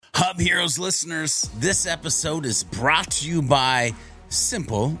Hub Heroes listeners, this episode is brought to you by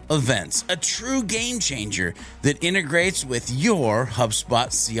Simple Events, a true game changer that integrates with your HubSpot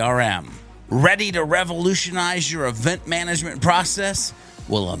CRM. Ready to revolutionize your event management process?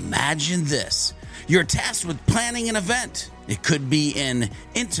 Well, imagine this. You're tasked with planning an event. It could be an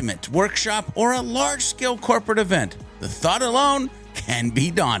intimate workshop or a large-scale corporate event. The thought alone can be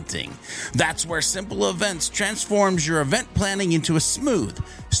daunting. That's where Simple Events transforms your event planning into a smooth,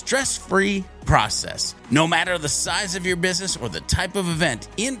 stress-free process. No matter the size of your business or the type of event,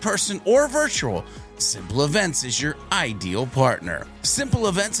 in-person or virtual, Simple Events is your ideal partner. Simple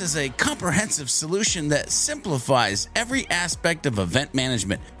Events is a comprehensive solution that simplifies every aspect of event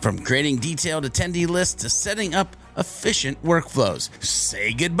management, from creating detailed attendee lists to setting up efficient workflows.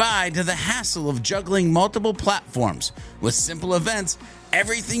 Say goodbye to the hassle of juggling multiple platforms. With Simple Events,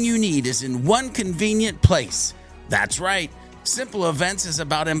 everything you need is in one convenient place. That's right. Simple Events is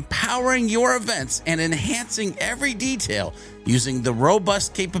about empowering your events and enhancing every detail using the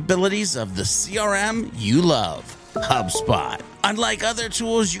robust capabilities of the CRM you love, HubSpot. Unlike other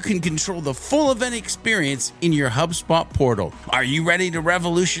tools, you can control the full event experience in your HubSpot portal. Are you ready to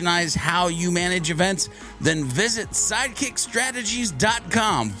revolutionize how you manage events? Then visit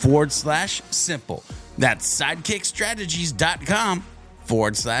sidekickstrategies.com/simple. That's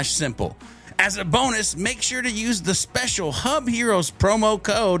sidekickstrategies.com/simple. As a bonus, make sure to use the special Hub Heroes promo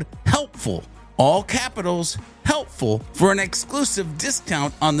code HELPFUL, all capitals, HELPFUL, for an exclusive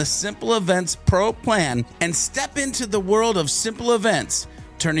discount on the Simple Events Pro plan and step into the world of Simple Events,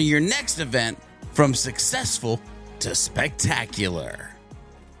 turning your next event from successful to spectacular.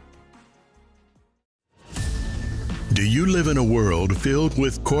 Do you live in a world filled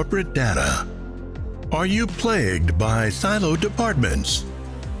with corporate data? Are you plagued by siloed departments?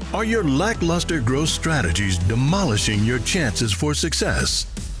 Are your lackluster growth strategies demolishing your chances for success?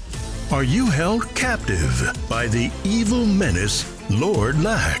 Are you held captive by the evil menace, Lord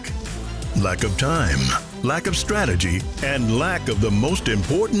Lack? Lack of time, lack of strategy, and lack of the most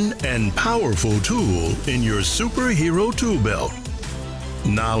important and powerful tool in your superhero tool belt,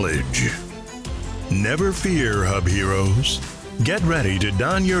 knowledge. Never fear, Hub Heroes. Get ready to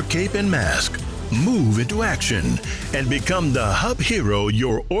don your cape and mask, move into action, and become the Hub Hero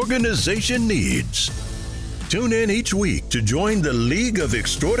your organization needs. Tune in each week to join the League of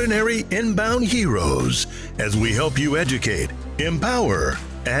Extraordinary Inbound Heroes as we help you educate, empower,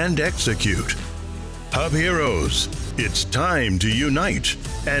 and execute. Hub Heroes, it's time to unite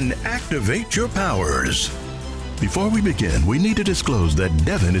and activate your powers. Before we begin, we need to disclose that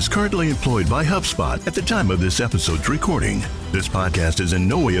Devin is currently employed by HubSpot at the time of this episode's recording. This podcast is in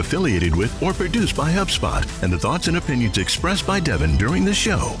no way affiliated with or produced by HubSpot, and the thoughts and opinions expressed by Devin during the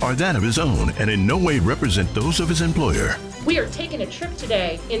show are that of his own and in no way represent those of his employer. We are taking a trip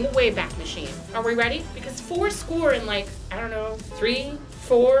today in the Wayback Machine. Are we ready? Because 4 and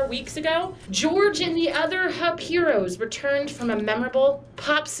 3-4 weeks ago, George and the other Hub Heroes returned from a memorable,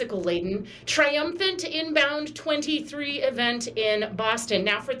 popsicle-laden, triumphant Inbound 23 event in Boston.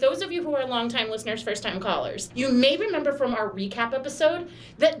 Now, for those of you who are longtime listeners, first-time callers, you may remember from our recap episode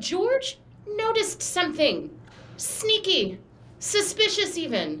that George noticed something sneaky, suspicious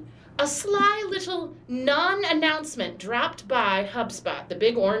even. A sly little non-announcement dropped by HubSpot, the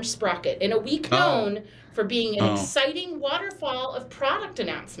big orange sprocket, in a week known for being an exciting waterfall of product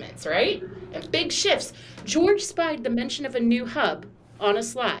announcements, right? And big shifts. George spied the mention of a new hub on a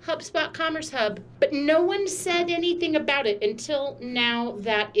slide, HubSpot Commerce Hub, but no one said anything about it until now.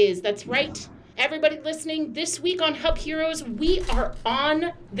 That's right. Everybody listening, this week on Hub Heroes, we are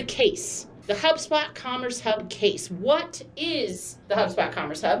on the case. The HubSpot Commerce Hub case. What is the HubSpot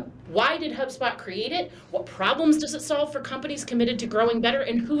Commerce Hub? Why did HubSpot create it? What problems does it solve for companies committed to growing better?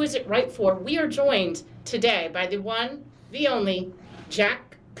 And who is it right for? We are joined today by the one, the only,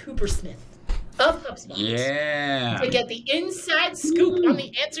 Jack Coopersmith of HubSpot. Yeah. To get the inside scoop on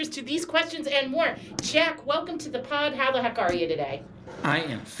the answers to these questions and more. Jack, welcome to the pod. How the heck are you today? I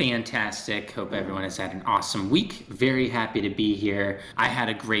am fantastic. Hope everyone has had an awesome week. Very happy to be here. I had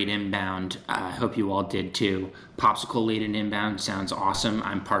a great inbound. I hope you all did too. Popsicle-laden inbound sounds awesome.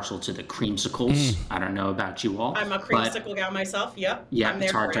 I'm partial to the creamsicles. I don't know about you all. I'm a creamsicle gal myself. Yep. Yeah,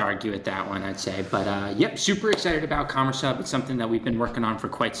 it's hard to argue with that one, I'd say. But super excited about Commerce Hub. It's something that we've been working on for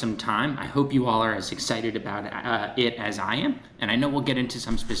quite some time. I hope you all are as excited about it as I am. And I know we'll get into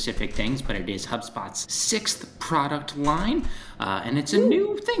some specific things, but it is HubSpot's 6th product line. And it's a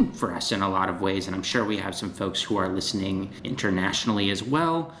new thing for us in a lot of ways, and I'm sure we have some folks who are listening internationally as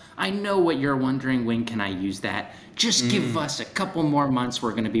well. I know what you're wondering, when can I use that? Just give us a couple more months.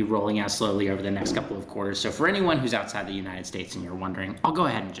 We're going to be rolling out slowly over the next couple of quarters. So for anyone who's outside the United States and you're wondering, I'll go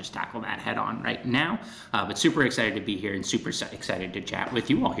ahead and just tackle that head on right now. But super excited to be here and super excited to chat with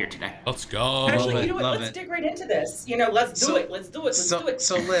you all here today. Let's go. Actually, you know what? Let's dig right into this. Let's do it. Let's do it. So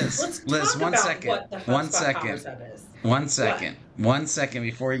Liz, Let's talk 1 about second. what the HubSpot Commerce Hub is. 1 second. What? 1 second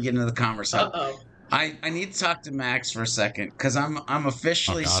before you get into the Commerce Hub. Uh-oh. I need to talk to Max for a second because I'm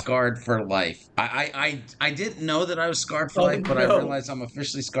officially scarred for life. I didn't know that I was scarred for life, but I realized I'm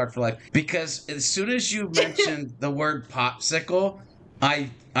officially scarred for life because as soon as you mentioned the word popsicle,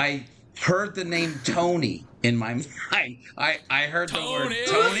 I heard the name Tony in my mind. I heard the word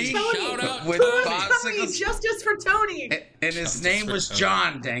Tony. Shout out with popsicles. Justice for Tony. And his name was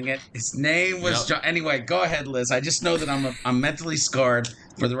John, dang it. His name was John. Anyway, go ahead, Liz. I just know that I'm mentally scarred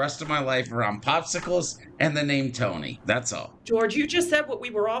for the rest of my life around popsicles and the name Tony. That's all. George, you just said what we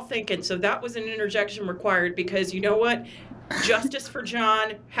were all thinking, so that was an interjection required because you know what? Justice for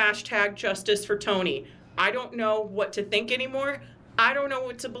John, hashtag justice for Tony. I don't know what to think anymore. I don't know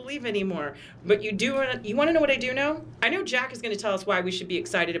what to believe anymore. But you want to know what I do know? I know Jack is going to tell us why we should be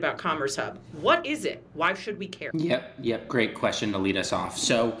excited about Commerce Hub. What is it? Why should we care? Yep. Great question to lead us off.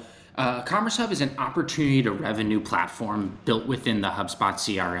 So Commerce Hub is an opportunity to revenue platform built within the HubSpot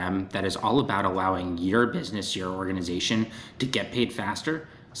CRM that is all about allowing your business, your organization to get paid faster,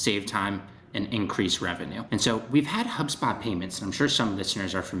 save time, and increase revenue. And so we've had HubSpot payments, and I'm sure some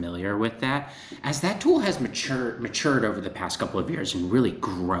listeners are familiar with that. As that tool has matured over the past couple of years and really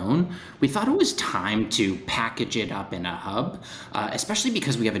grown, we thought it was time to package it up in a hub, especially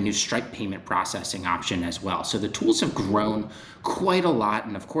because we have a new Stripe payment processing option as well. So the tools have grown quite a lot,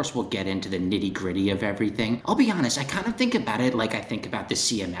 and of course we'll get into the nitty gritty of everything. I'll be honest, I kind of think about it like I think about the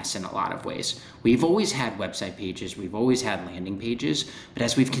CMS in a lot of ways. We've always had website pages, we've always had landing pages, but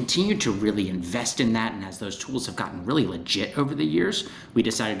as we've continued to really invest in that, and as those tools have gotten really legit over the years, we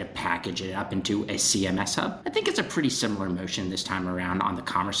decided to package it up into a CMS hub. I think it's a pretty similar motion this time around on the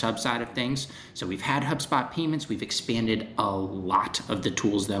Commerce Hub side of things. So we've had HubSpot payments, we've expanded a lot of the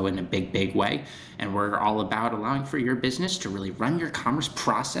tools though in a big way, and we're all about allowing for your business to really run your commerce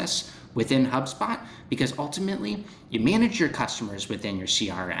process within HubSpot, because ultimately you manage your customers within your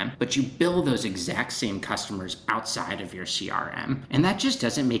CRM, but you bill those exact same customers outside of your CRM. And that just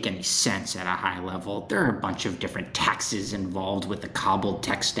doesn't make any sense at a high level. There are a bunch of different taxes involved with the cobbled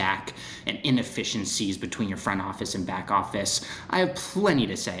tech stack and inefficiencies between your front office and back office. I have plenty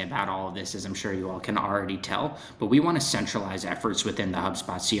to say about all of this, as I'm sure you all can already tell, but we want to centralize efforts within the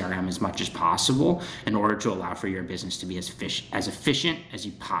HubSpot CRM as much as possible in order to allow for your business to be as efficient as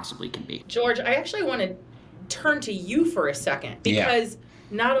you possibly can be. George, I actually want to turn to you for a second, because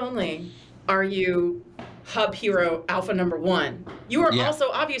not only are you Hub Hero Alpha number 1, you are also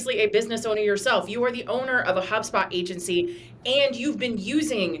obviously a business owner yourself. You are the owner of a HubSpot agency, and you've been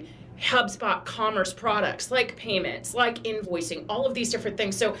using HubSpot commerce products like payments, like invoicing, all of these different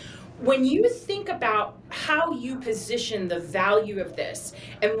things. So when you think about how you position the value of this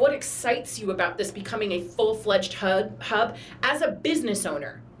and what excites you about this becoming a full-fledged hub as a business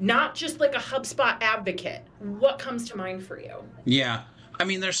owner, not just like a HubSpot advocate, what comes to mind for you? Yeah. I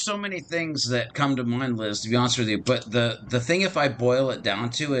mean, there's so many things that come to mind, Liz, to be honest with you. But the thing, if I boil it down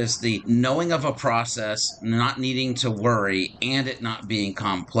to, is the knowing of a process, not needing to worry, and it not being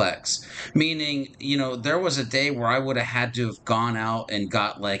complex. Meaning, there was a day where I would have had to have gone out and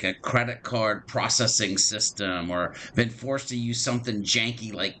got like a credit card processing system, or been forced to use something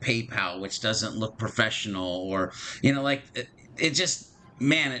janky like PayPal, which doesn't look professional, or, it just...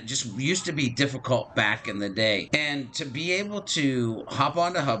 Man, it just used to be difficult back in the day. And to be able to hop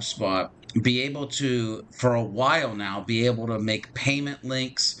onto HubSpot, be able to, for a while now, be able to make payment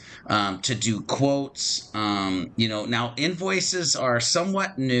links, to do quotes. Now invoices are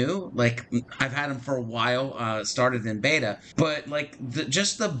somewhat new. Like, I've had them for a while, started in beta, but like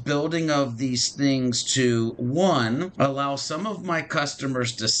just the building of these things to, one, allow some of my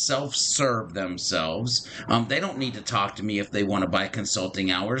customers to self-serve themselves. They don't need to talk to me if they want to buy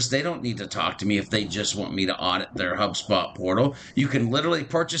consulting hours. They don't need to talk to me if they just want me to audit their HubSpot portal. You can literally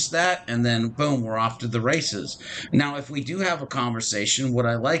purchase that, and then boom, we're off to the races. Now, if we do have a conversation, what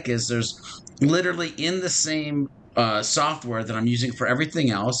I like is there's literally in the same software that I'm using for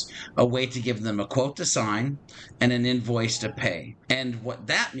everything else, a way to give them a quote to sign and an invoice to pay. And what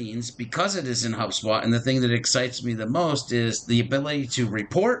that means, because it is in HubSpot, and the thing that excites me the most is the ability to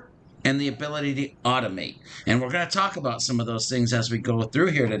report and the ability to automate. And we're going to talk about some of those things as we go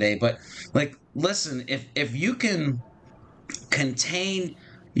through here today. But like, listen, if you can contain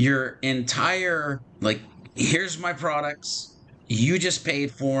your entire, like, here's my products, you just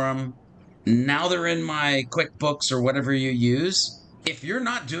paid for them, now they're in my QuickBooks or whatever you use. If you're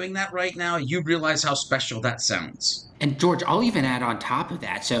not doing that right now, you realize how special that sounds. And George, I'll even add on top of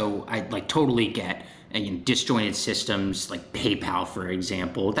that. So I totally get disjointed systems like PayPal, for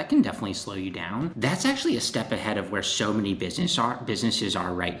example, that can definitely slow you down. That's actually a step ahead of where so many businesses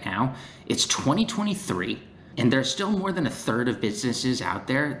are right now. It's 2023. And there's still more than a third of businesses out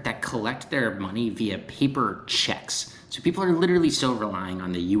there that collect their money via paper checks. So people are literally still relying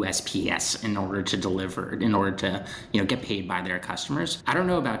on the USPS in order to get paid by their customers. I don't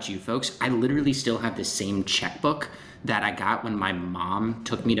know about you folks. I literally still have the same checkbook that I got when my mom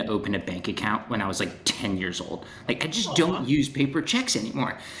took me to open a bank account when I was like 10 years old. Like, I just don't use paper checks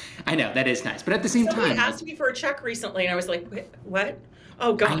anymore. I know, that is nice. But at the same time, somebody asked me for a check recently and I was like, what?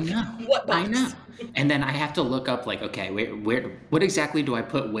 Oh God! I know. What box? I know. And then I have to look up, like, okay, what exactly do I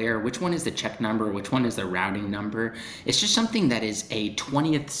put where? Which one is the check number? Which one is the routing number? It's just something that is a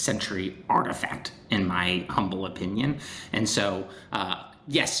 20th century artifact, in my humble opinion. And so,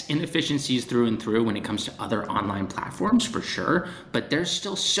 yes, inefficiencies through and through when it comes to other online platforms, for sure. But there's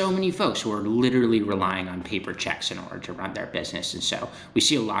still so many folks who are literally relying on paper checks in order to run their business. And so we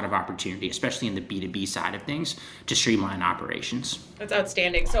see a lot of opportunity, especially in the B2B side of things, to streamline operations. That's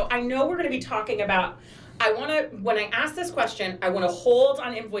outstanding. So I know we're going to be talking about, when I ask this question, I want to hold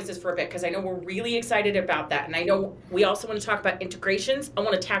on invoices for a bit because I know we're really excited about that. And I know we also want to talk about integrations. I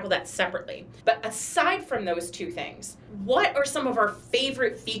want to tackle that separately. But aside from those two things, what are some of our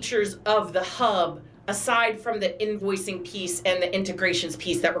favorite features of the Hub aside from the invoicing piece and the integrations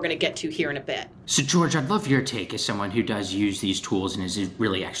piece that we're going to get to here in a bit? So George, I'd love your take as someone who does use these tools and is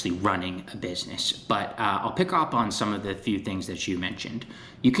really actually running a business. But I'll pick up on some of the few things that you mentioned.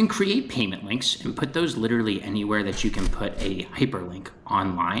 You can create payment links and put those literally anywhere that you can put a hyperlink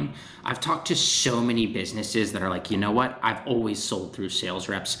online. I've talked to so many businesses that are like, you know what? I've always sold through sales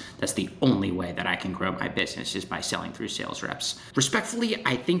reps. That's the only way that I can grow my business is by selling through sales reps. Respectfully,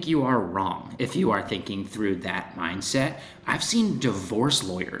 I think you are wrong if you are thinking through that mindset. I've seen divorce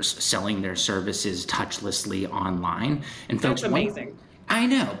lawyers selling their services touchlessly online. And folks, that's amazing. I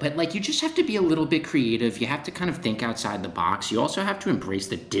know, but you just have to be a little bit creative. You have to kind of think outside the box. You also have to embrace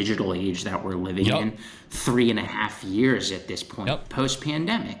the digital age that we're living in. 3.5 years at this point,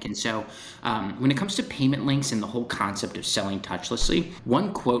 post-pandemic. And so when it comes to payment links and the whole concept of selling touchlessly,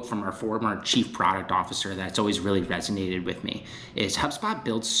 one quote from our former chief product officer that's always really resonated with me is HubSpot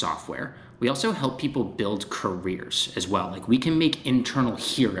builds software. We also help people build careers as well. We can make internal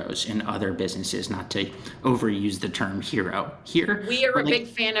heroes in other businesses, not to overuse the term hero here. We are a big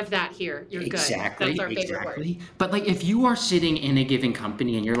fan of that here. You're exactly, good. That's our favorite word. But if you are sitting in a given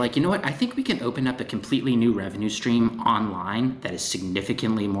company and you're like, you know what, I think we can open up a completely new revenue stream online that is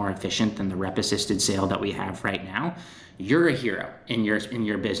significantly more efficient than the rep-assisted sale that we have right now, you're a hero in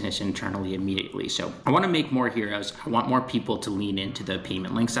your business internally immediately. So I want to make more heroes. I want more people to lean into the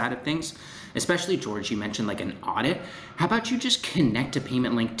payment link side of things. Especially, George, you mentioned an audit. How about you just connect a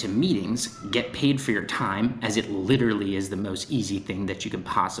payment link to meetings, get paid for your time, as it literally is the most easy thing that you could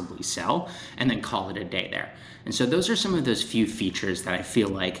possibly sell, and then call it a day there. And so those are some of those few features that I feel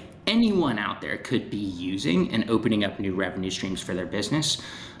like anyone out there could be using and opening up new revenue streams for their business.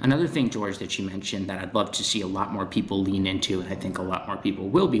 Another thing, George, that you mentioned that I'd love to see a lot more people lean into, and I think a lot more people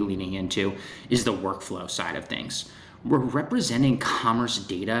will be leaning into, is the workflow side of things. We're representing commerce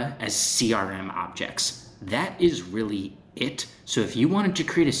data as CRM objects. That is really it. So if you wanted to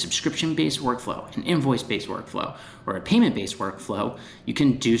create a subscription-based workflow, an invoice-based workflow, or a payment-based workflow, you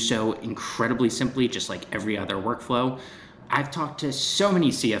can do so incredibly simply, just like every other workflow. I've talked to so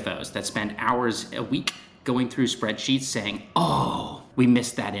many CFOs that spend hours a week going through spreadsheets saying, oh, we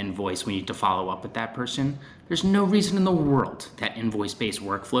missed that invoice, we need to follow up with that person. There's no reason in the world that invoice-based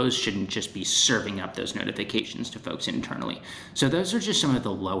workflows shouldn't just be serving up those notifications to folks internally. So those are just some of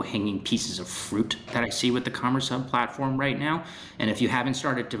the low-hanging pieces of fruit that I see with the Commerce Hub platform right now. And if you haven't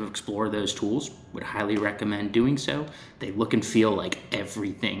started to explore those tools, would highly recommend doing so. They look and feel like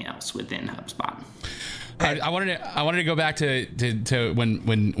everything else within HubSpot. I wanted to go back to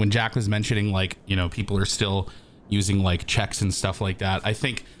when Jack was mentioning people are still using checks and stuff like that. I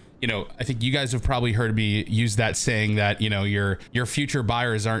think you guys have probably heard me use that saying that your future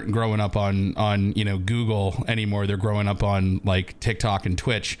buyers aren't growing up on Google anymore. They're growing up on TikTok and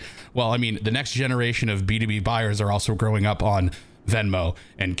Twitch. Well, I mean, the next generation of B2B buyers are also growing up on Venmo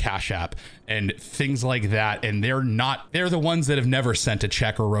and Cash App and things like that. And they're the ones that have never sent a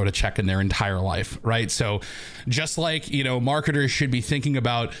check or wrote a check in their entire life, right? So just like, marketers should be thinking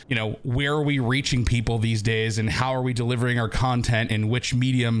about, where are we reaching people these days and how are we delivering our content and which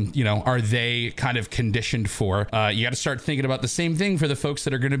medium, are they kind of conditioned for? You got to start thinking about the same thing for the folks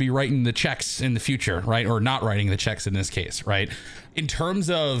that are going to be writing the checks in the future, right? Or not writing the checks in this case, right? In terms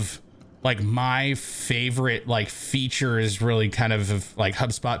of like my favorite feature is really kind of like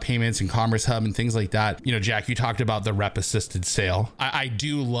HubSpot payments and Commerce Hub and things like that. Jack, you talked about the rep assisted sale. I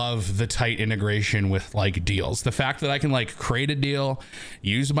do love the tight integration with deals. The fact that I can create a deal,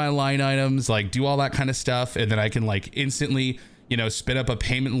 use my line items, do all that kind of stuff. And then I can instantly, spin up a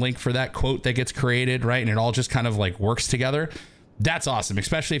payment link for that quote that gets created. Right. And it all just kind of works together. That's awesome,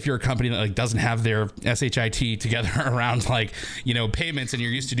 especially if you're a company that doesn't have their SHIT together around payments and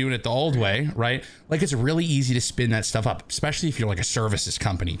you're used to doing it the old way, right? It's really easy to spin that stuff up, especially if you're a services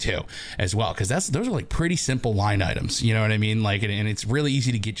company too, as well, because those are pretty simple line items, you know what I mean? And it's really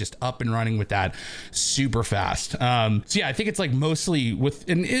easy to get just up and running with that super fast. So yeah, I think it's mostly with,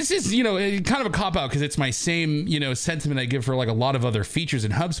 and this is kind of a cop out because it's my same sentiment I give for a lot of other features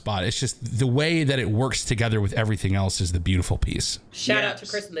in HubSpot. It's just the way that it works together with everything else is the beautiful piece. Shout out to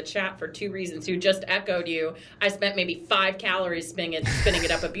Chris in the chat for 2 reasons, who just echoed you. I spent maybe 5 calories spinning it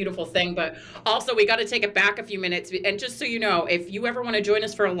up, a beautiful thing. But also, we got to take it back a few minutes. And just so you know, if you ever want to join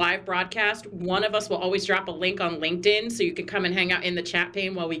us for a live broadcast, one of us will always drop a link on LinkedIn so you can come and hang out in the chat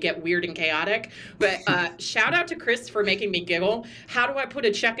pane while we get weird and chaotic. But shout out to Chris for making me giggle. How do I put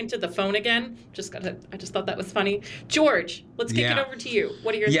a check into the phone again? I just thought that was funny. George, let's kick it over to you.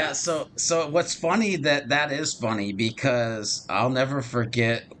 What are your thoughts? So what's funny that is funny because I'll never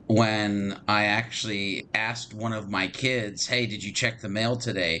forget when I actually asked one of my kids, hey, did you check the mail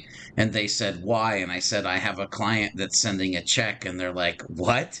today? And they said, why? And I said, I have a client that's sending a check. And they're like,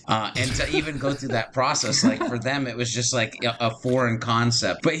 what? And to even go through that process, for them, it was just a foreign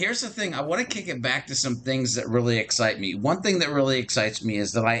concept. But here's the thing. I want to kick it back to some things that really excite me. One thing that really excites me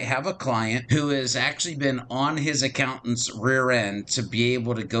is that I have a client who has actually been on his accountant's rear end to be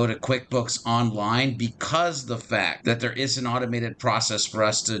able to go to QuickBooks Online because the fact that there is an automated process for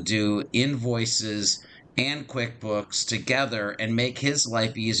us to do invoices and QuickBooks together and make his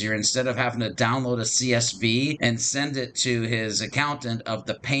life easier instead of having to download a CSV and send it to his accountant of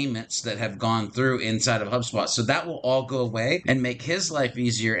the payments that have gone through inside of HubSpot. So that will all go away and make his life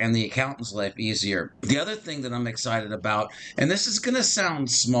easier and the accountant's life easier. The other thing that I'm excited about, and this is going to sound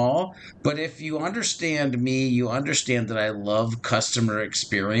small, but if you understand me, you understand that I love customer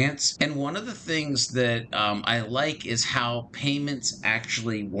experience. And one of the things that I like is how payments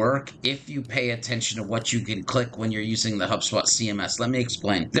actually work if you pay attention to what you can click when you're using the HubSpot CMS. Let me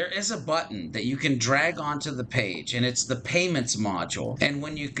explain. There is a button that you can drag onto the page, and it's the payments module. And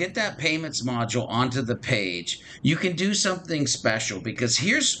when you get that payments module onto the page, you can do something special because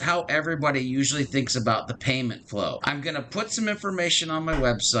here's how everybody usually thinks about the payment flow. I'm going to put some information on my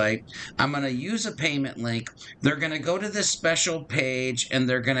website. I'm going to use a payment link. They're going to go to this special page and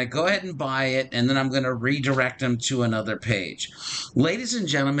they're going to go ahead and buy it, and then I'm going to redirect them to another page. Ladies and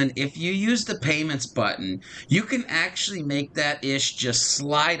gentlemen, if you use the payments button, you can actually make that ish just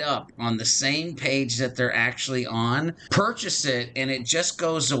slide up on the same page that they're actually on, purchase it, and it just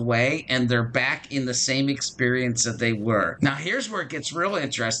goes away and they're back in the same experience that they were. Now, here's where it gets real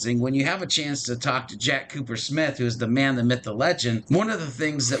interesting. When you have a chance to talk to Jack Coopersmith, who's the man, the myth, the legend, one of the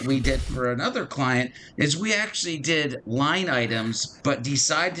things that we did for another client is we actually did line items, but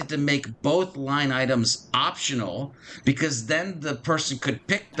decided to make both line items optional because then the person could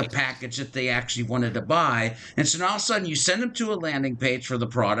pick the package that they actually wanted to buy. And so now all of a sudden you send them to a landing page for the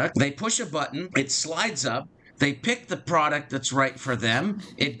product. They push a button. It slides up. They pick the product that's right for them.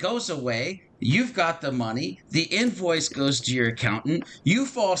 It goes away. You've got the money. The invoice goes to your accountant. You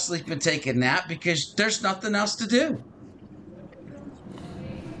fall asleep and take a nap because there's nothing else to do.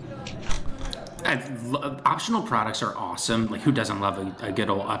 Optional products are awesome. Who doesn't love a good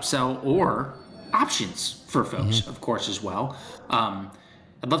old upsell or options for folks, of course, as well.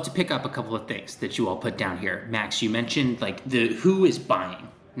 I'd love to pick up a couple of things that you all put down here. Max, you mentioned the who is buying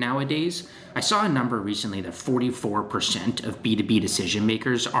nowadays. I saw a number recently that 44% of B2B decision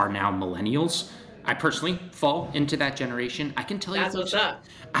makers are now millennials. I personally fall into that generation. I can tell you, that's what's up.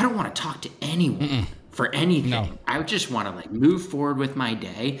 I don't want to talk to anyone for anything. No. I just want to move forward with my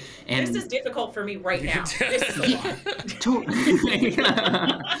day. And this is difficult for me right now. This is a lot. Totally.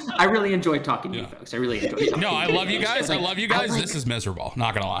 I really enjoy talking to you folks. I really enjoy talking to you. No, I love you guys. I love you guys. This is miserable.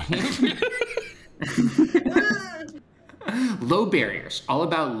 Not going to lie. Low barriers. All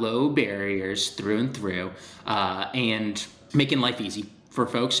about low barriers through and through. And making life easy for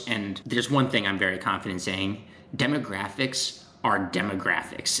folks. And there's one thing I'm very confident saying: demographics are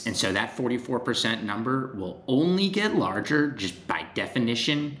demographics. And so that 44% number will only get larger just by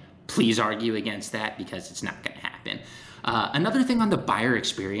definition. Please argue against that, because it's not going to happen. Another thing on the buyer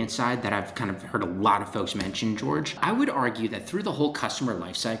experience side that I've kind of heard a lot of folks mention, George, I would argue that through the whole customer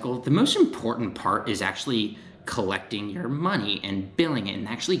lifecycle, the most important part is actually collecting your money and billing it and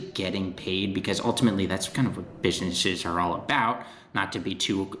actually getting paid, because ultimately that's kind of what businesses are all about. Not to be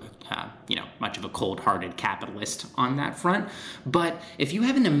too much of a cold-hearted capitalist on that front, but if you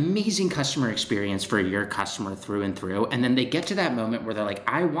have an amazing customer experience for your customer through and through, and then they get to that moment where they're like,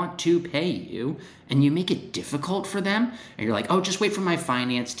 I want to pay you, and you make it difficult for them, and you're like, oh, just wait for my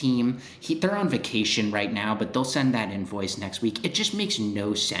finance team. They're on vacation right now, but they'll send that invoice next week. It just makes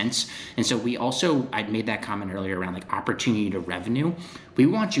no sense. And so I made that comment earlier around like opportunity to revenue. We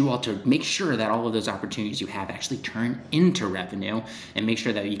want you all to make sure that all of those opportunities you have actually turn into revenue, and make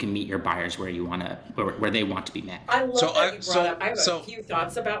sure that you can meet your buyers where they want to be met. I love that you brought up. I have a few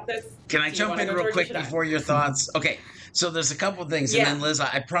thoughts about this. Can I jump in real quick before your thoughts? Okay. So there's a couple things, and then Liz,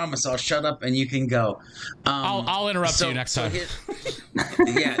 I promise I'll shut up and you can go. I'll interrupt you next time.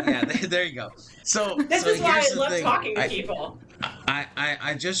 There you go. So this is why I love talking to people.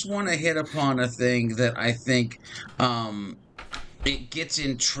 I just want to hit upon a thing that I think it gets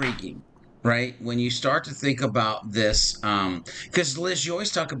intriguing, right? When you start to think about this, because Liz, you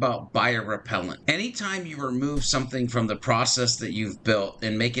always talk about buyer repellent. Anytime you remove something from the process that you've built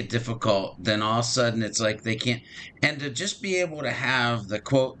and make it difficult, then all of a sudden it's like they can't. And to just be able to have the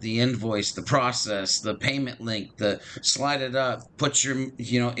quote, the invoice, the process, the payment link, the slide it up, put your,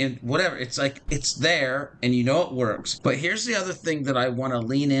 in whatever. It's like it's there and you know it works. But here's the other thing that I want to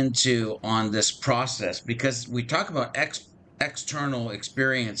lean into on this process, because we talk about external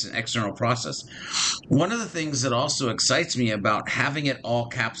experience and external process. One of the things that also excites me about having it all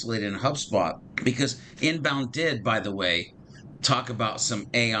capsulated in HubSpot, because Inbound did, by the way, talk about some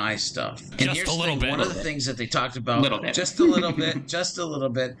AI stuff. And just a little bit. One of the things that they talked about, just a little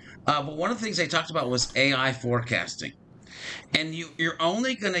bit. But one of the things they talked about was AI forecasting. And you're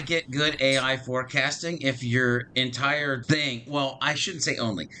only going to get good AI forecasting if your entire thing, well, I shouldn't say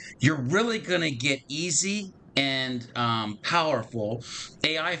only, you're really going to get easy and powerful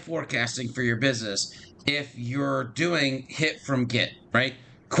AI forecasting for your business if you're doing hit from get, right?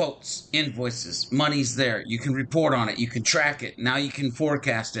 Quotes, invoices, money's there. You can report on it. You can track it. Now you can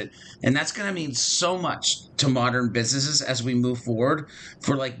forecast it. And that's going to mean so much to modern businesses as we move forward,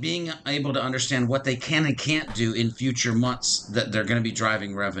 for like being able to understand what they can and can't do in future months that they're going to be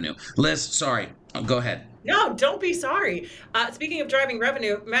driving revenue. Liz, sorry. Go ahead. No, don't be sorry. Speaking of driving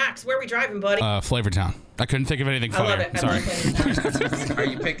revenue, Max, where are we driving, buddy? Flavortown. I couldn't think of anything funnier. I love it. Sorry. Are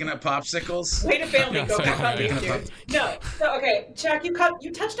you picking up popsicles? Way to fail me. Go back on YouTube. No. So, okay, Jack,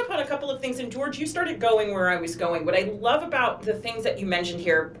 you touched upon a couple of things, and George, you started going where I was going. What I love about the things that you mentioned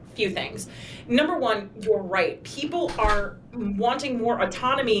here, a few things. Number one, you're right. People are wanting more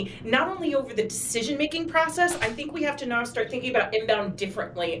autonomy, not only over the decision-making process. I think we have to now start thinking about Inbound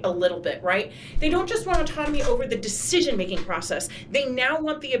differently a little bit, right? They don't just want autonomy over the decision-making process. They now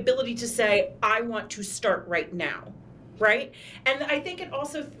want the ability to say, I want to start right now, right? And I think it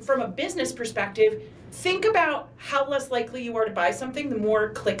also, from a business perspective, think about how less likely you are to buy something, the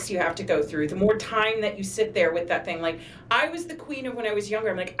more clicks you have to go through, the more time that you sit there with that thing. Like, I was the queen of when I was younger.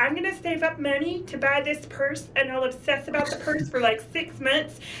 I'm like, I'm going to save up money to buy this purse, and I'll obsess about the purse for like 6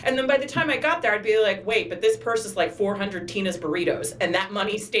 months. And then by the time I got there, I'd be like, wait, but this purse is like 400 Tina's burritos, and that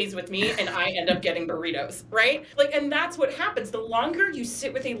money stays with me, and I end up getting burritos, right? Like, and that's what happens. The longer you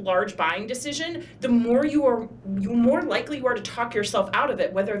sit with a large buying decision, the more more likely you are to talk yourself out of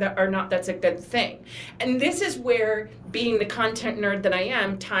it, whether that or not that's a good thing. And this is where, being the content nerd that I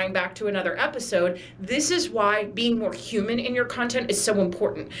am, tying back to another episode, this is why being more human in your content is so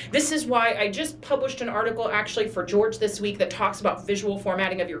important. This is why I just published an article actually for George this week that talks about visual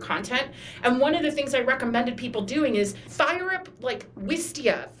formatting of your content. And one of the things I recommended people doing is fire up like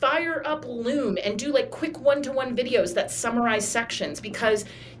Wistia, fire up Loom, and do like quick one-to-one videos that summarize sections, because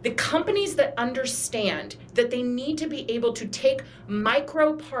the companies that understand that they need to be able to take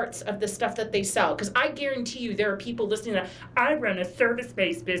micro parts of the stuff that they sell, because I guarantee you there are people listening that, I run a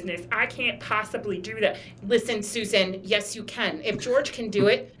service-based business, I can't possibly do that. Listen, Susan, yes you can. If George can do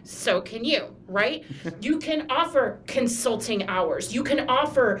it, so can you, right? You can offer consulting hours. You can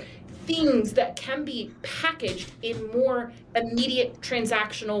offer things that can be packaged in more immediate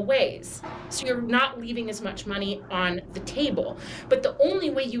transactional ways. So you're not leaving as much money on the table. But the only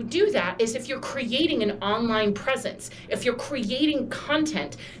way you do that is if you're creating an online presence, if you're creating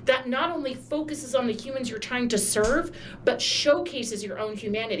content that not only focuses on the humans you're trying to serve, but showcases your own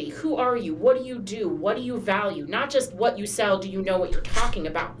humanity. Who are you? What do you do? What do you value? Not just what you sell, do you know what you're talking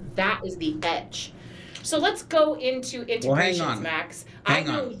about? That is the edge. So let's go into integrations, Max. Hang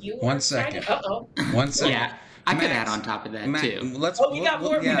on. One second. One second. Yeah, I could add on top of that too. We got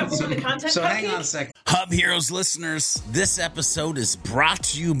more of the content. So hang on a second. HubHeroes listeners, this episode is brought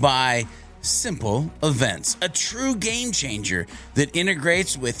to you by Simple Events, a true game changer that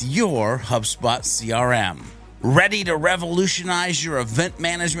integrates with your HubSpot CRM. Ready to revolutionize your event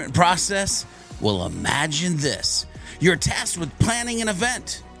management process? Well, imagine this. You're tasked with planning an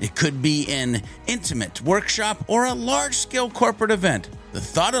event. It could be an intimate workshop or a large-scale corporate event. The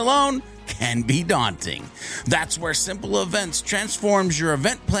thought alone can be daunting. That's where Simple Events transforms your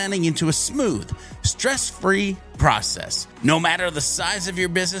event planning into a smooth, stress-free process. No matter the size of your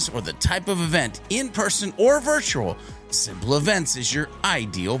business or the type of event, in person or virtual, Simple Events is your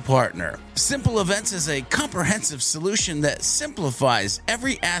ideal partner. Simple Events is a comprehensive solution that simplifies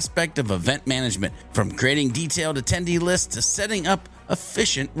every aspect of event management, from creating detailed attendee lists to setting up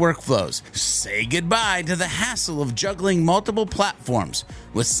efficient workflows. Say goodbye to the hassle of juggling multiple platforms.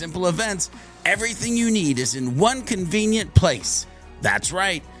 With Simple Events, everything you need is in one convenient place. That's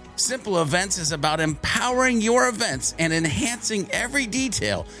right. Simple Events is about empowering your events and enhancing every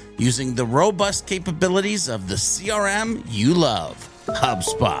detail using the robust capabilities of the CRM you love,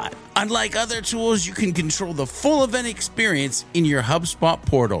 HubSpot. Unlike other tools, you can control the full event experience in your HubSpot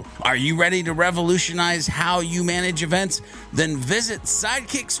portal. Are you ready to revolutionize how you manage events? Then visit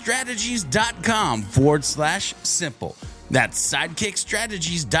sidekickstrategies.com/simple. That's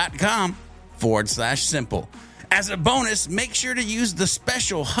sidekickstrategies.com/simple. As a bonus, make sure to use the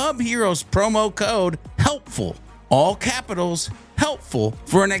special HubHeroes promo code HELPFUL, all capitals, HELPFUL,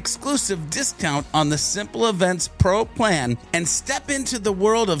 for an exclusive discount on the Simple Events Pro plan and step into the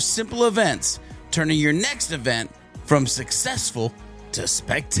world of Simple Events, turning your next event from successful to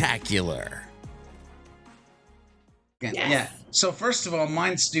spectacular. Yes. Yeah. So first of all,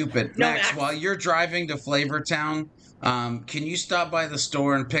 mine's stupid. No, Max, while you're driving to Flavortown, can you stop by the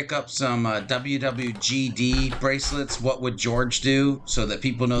store and pick up some WWGD bracelets? What would George do? So that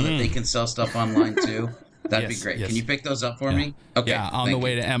people know that they can sell stuff online too. That'd be great. Yes. Can you pick those up for me? Okay. Yeah, on the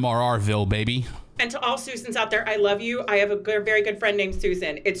way to MRRville, baby. And to all Susans out there, I love you. I have a very good friend named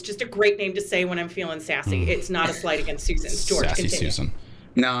Susan. It's just a great name to say when I'm feeling sassy. It's not a slight against Susan. George, Sassy continue. Susan.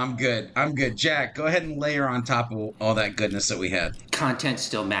 No, I'm good. Jack, go ahead and layer on top of all that goodness that we had. Content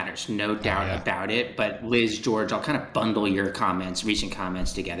still matters, no doubt about it. But Liz, George, I'll kind of bundle your comments, recent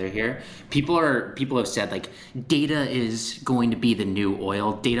comments together here. People have said like data is going to be the new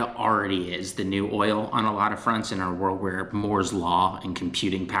oil. Data already is the new oil on a lot of fronts in our world where Moore's law and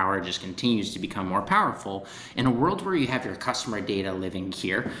computing power just continues to become more powerful. In a world where you have your customer data living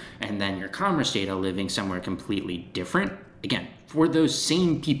here and then your commerce data living somewhere completely different, again, for those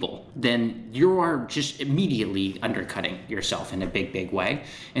same people, then you are just immediately undercutting yourself in a big way.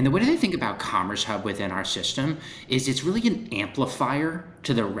 And the way that I think about Commerce Hub within our system is it's really an amplifier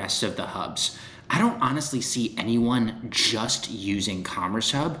to the rest of the hubs. I don't honestly see anyone just using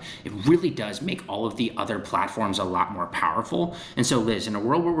Commerce Hub. It really does make all of the other platforms a lot more powerful. And so Liz, in a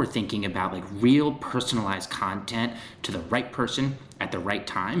world where we're thinking about like real personalized content to the right person at the right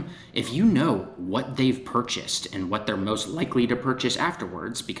time, if you know what they've purchased and what they're most likely to purchase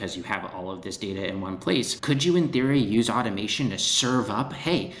afterwards, because you have all of this data in one place, could you in theory use automation to serve up,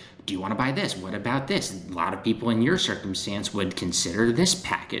 hey, do you want to buy this? What about this? A lot of people in your circumstance would consider this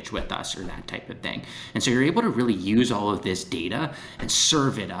package with us or that type of thing. And so you're able to really use all of this data and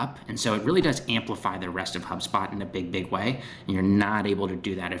serve it up. And so it really does amplify the rest of HubSpot in a big way. And you're not able to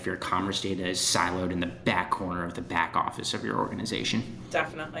do that if your commerce data is siloed in the back corner of the back office of your organization.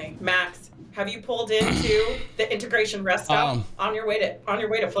 Definitely. Max, have you pulled into the integration rest stop on your way to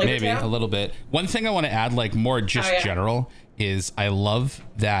Flavortown? Maybe a little bit. One thing I want to add, like more just general, is I love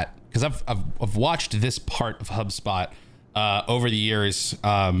that because I've watched this part of HubSpot over the years,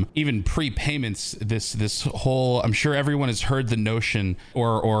 even pre-payments. This whole, I'm sure everyone has heard the notion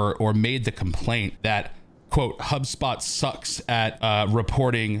or made the complaint that, quote, HubSpot sucks at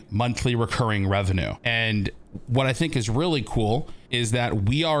reporting monthly recurring revenue. And what I think is really cool is that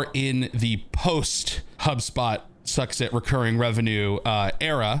we are in the post HubSpot sucks at recurring revenue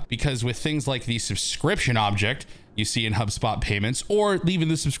era, because with things like the subscription object you see in HubSpot payments, or even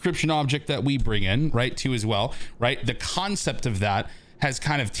the subscription object that we bring in, right, too, as well, right? The concept of that has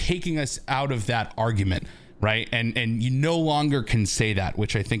kind of taken us out of that argument, right? And you no longer can say that,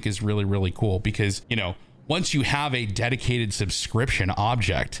 which I think is really, really cool, because, you know, once you have a dedicated subscription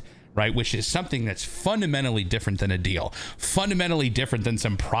object, right, which is something that's fundamentally different than a deal, fundamentally different than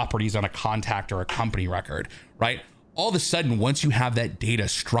some properties on a contact or a company record, right? All of a sudden, once you have that data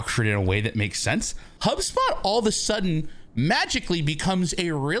structured in a way that makes sense, HubSpot all of a sudden magically becomes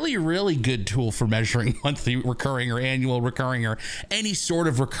a really, really good tool for measuring monthly recurring or annual recurring or any sort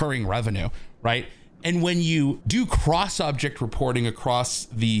of recurring revenue, right? And when you do cross-object reporting across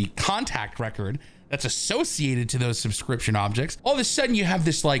the contact record that's associated to those subscription objects, all of a sudden you have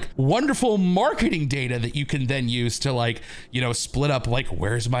this like wonderful marketing data that you can then use to like, you know, split up like,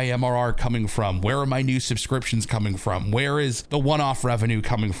 where's my MRR coming from? Where are my new subscriptions coming from? Where is the one-off revenue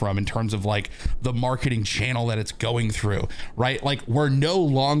coming from in terms of like the marketing channel that it's going through, right? Like we're no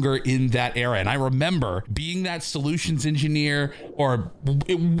longer in that era. And I remember being that solutions engineer, or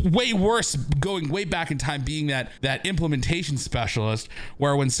way worse, going way back in time, being that implementation specialist,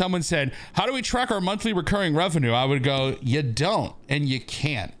 where when someone said, how do we track our monthly recurring revenue, I would go, you don't and you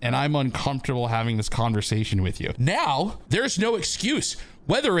can't, and I'm uncomfortable having this conversation with you. Now there's no excuse,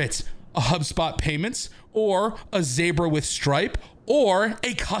 whether it's a HubSpot payments or a Zebra with Stripe or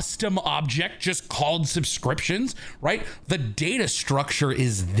a custom object just called subscriptions, right? The data structure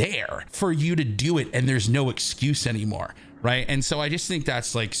is there for you to do it, and there's no excuse anymore, right? And so I just think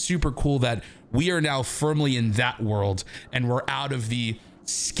that's like super cool that we are now firmly in that world, and we're out of the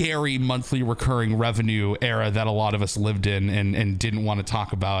scary monthly recurring revenue era that a lot of us lived in and didn't want to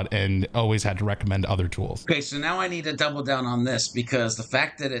talk about and always had to recommend other tools. Okay, so now I need to double down on this, because the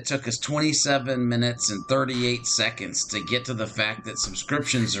fact that it took us 27 minutes and 38 seconds to get to the fact that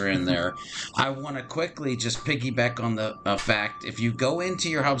subscriptions are in there, I want to quickly just piggyback on the fact, if you go into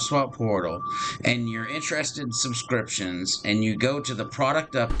your HubSpot portal and you're interested in subscriptions and you go to the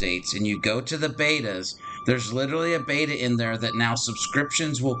product updates and you go to the betas, there's literally a beta in there that now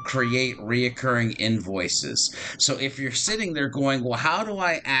subscriptions will create reoccurring invoices. So if you're sitting there going, well, how do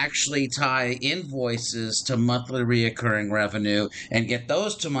I actually tie invoices to monthly reoccurring revenue and get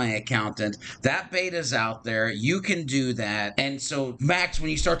those to my accountant? That beta's out there. You can do that. And so, Max, when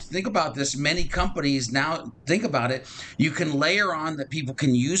you start to think about this, many companies now think about it, you can layer on that people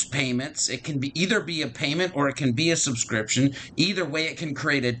can use payments. It can be either be a payment or it can be a subscription. Either way, it can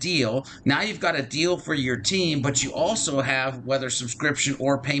create a deal. Now you've got a deal for your team, but you also have whether subscription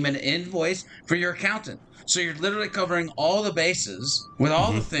or payment invoice for your accountant. So you're literally covering all the bases with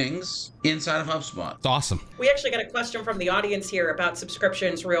all the things inside of HubSpot. It's awesome. We actually got a question from the audience here about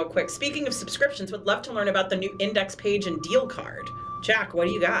subscriptions real quick. Speaking of subscriptions, would love to learn about the new index page and deal card. Jack, what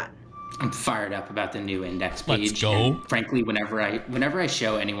do you got? I'm fired up about the new index page. Let's go. And frankly, whenever I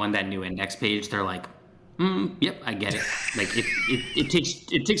show anyone that new index page, they're like, yep, I get it. Like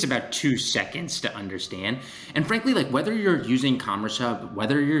it takes about 2 seconds to understand. And frankly, like whether you're using Commerce Hub,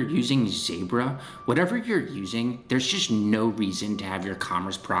 whether you're using Zebra, whatever you're using, there's just no reason to have your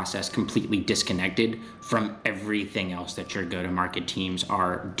commerce process completely disconnected from everything else that your go-to-market teams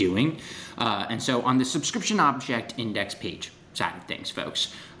are doing. And so on the subscription object index page side of things,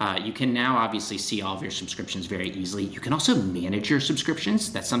 folks, you can now obviously see all of your subscriptions very easily. You can also manage your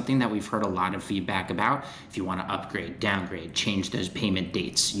subscriptions. That's something that we've heard a lot of feedback about. If you want to upgrade, downgrade, change those payment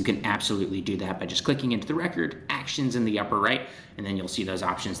dates, you can absolutely do that by just clicking into the record, actions in the upper right, and then you'll see those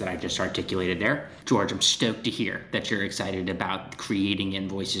options that I just articulated there. George, I'm stoked to hear that you're excited about creating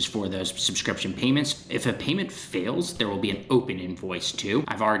invoices for those subscription payments. If a payment fails, there will be an open invoice too.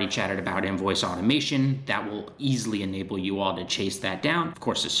 I've already chatted about invoice automation. That will easily enable you all to chase that down. Of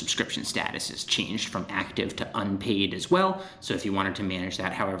course, the subscription status is changed from active to unpaid as well. So if you wanted to manage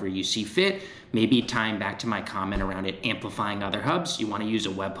that however you see fit, maybe tying back to my comment around it amplifying other hubs, you want to use a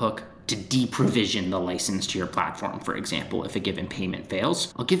webhook to deprovision the license to your platform, for example, if a given payment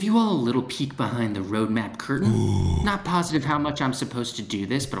fails. I'll give you all a little peek behind the roadmap curtain. Ooh. Not positive how much I'm supposed to do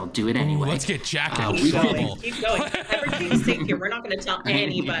this, but I'll do it anyway. Let's get Jack in trouble. Keep going. Everything's safe here. We're not going to tell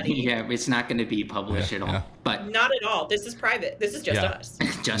anybody. Yeah, it's not going to be published at all. Yeah. But not at all. This is private. This is just us.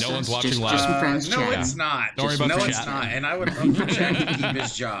 Just no us. one's watching live. Just some friends no, chatting. it's not. Don't worry about no, the it's chat. not. And I would love for Jack to keep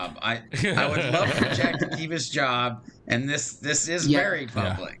his job. I would love for Jack to keep his job. And this is very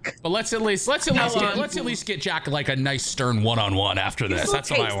public. Yeah. But let's at least get Jack like a nice stern one-on-one after this.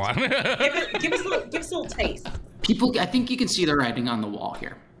 That's what I want. give us a little taste. People, I think you can see the writing on the wall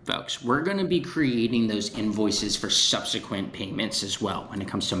here, folks. We're going to be creating those invoices for subsequent payments as well when it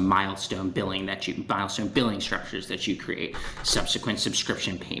comes to milestone billing structures that you create, subsequent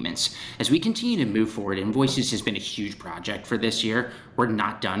subscription payments. As we continue to move forward, invoices has been a huge project for this year. we're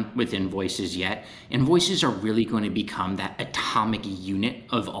not done with invoices yet. Invoices are really going to become that atomic unit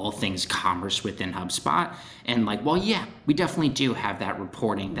of all things commerce within HubSpot. And like, well, yeah, we definitely do have that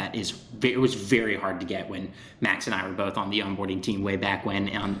reporting that it was very hard to get when Max and I were both on the onboarding team way back when.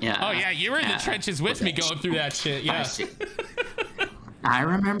 Oh yeah, you were in the trenches with me going through that shit. Yeah. I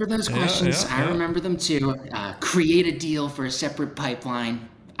remember those questions. Yeah. I remember them too. Create a deal for a separate pipeline.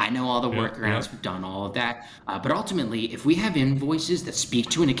 I know all the workarounds. We've done all of that. But ultimately, if we have invoices that speak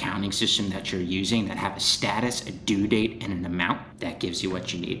to an accounting system that you're using that have a status, a due date, and an amount, that gives you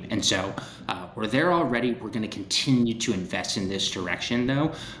what you need. And so we're there already. We're going to continue to invest in this direction,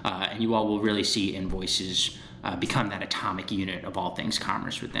 though. And you all will really see invoices become that atomic unit of all things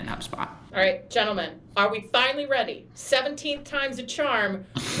commerce within HubSpot. All right, gentlemen, are we finally ready? 17th time's a charm.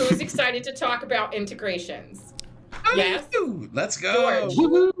 Who's excited to talk about integrations? Yes? Let's go.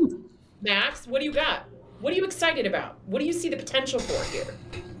 George. Max, what do you got? What are you excited about? What do you see the potential for here?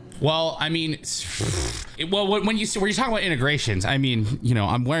 Well, I mean, when you're talking about integrations, I mean,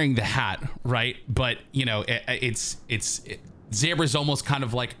 I'm wearing the hat, right? But it's Zebra's almost kind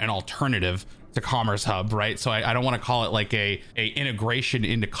of like an alternative to Commerce Hub, right? So I don't want to call it like a integration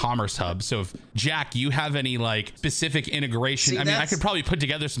into Commerce Hub. So if Jack, you have any like specific integration, I could probably put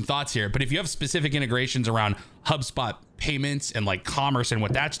together some thoughts here, but if you have specific integrations around HubSpot payments and like commerce and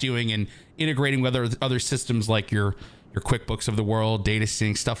what that's doing and integrating with other systems like your QuickBooks of the world, data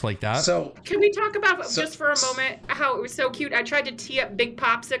sync, stuff like that. So can we talk about just for a moment how it was so cute? I tried to tee up Big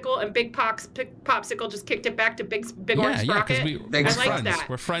Popsicle and Big Popsicle just kicked it back to Big Orange Sprocket. I like that.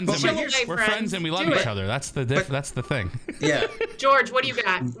 We're friends. We're friends and we love each other. That's the thing. Yeah. George, what do you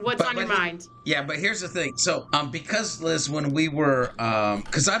got? What's on your mind? Yeah, but here's the thing. So, because Liz, when we were,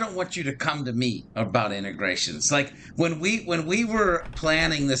 because I don't want you to come to me about integrations. Like when we were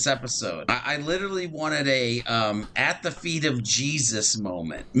planning this episode, I literally wanted a at the feet of Jesus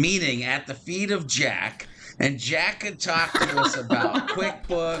moment, meaning at the feet of Jack. And Jack could talk to us about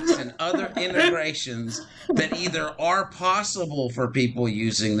QuickBooks and other integrations that either are possible for people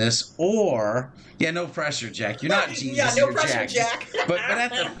using this or, no pressure, Jack. You're not Jesus. Yeah, no pressure, Jack. But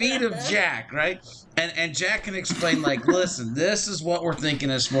at the feet of Jack, right? And Jack can explain, like, listen, this is what we're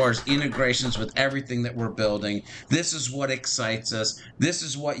thinking as far as integrations with everything that we're building. This is what excites us. This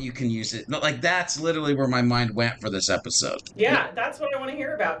is what you can use it. Like, that's literally where my mind went for this episode. Yeah, that's what I want to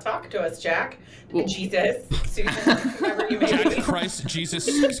hear about. Talk to us, Jack. Jesus, Susan, whoever you may be. Jack, Christ, Jesus,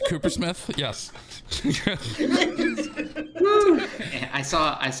 Coopersmith. Yes. I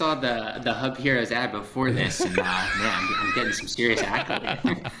saw the HubHeroes ad before this, and man, I'm getting some serious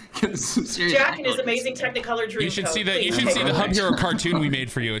accolades. Jack and his amazing Technicolor dream. You should see the Hub Hero cartoon we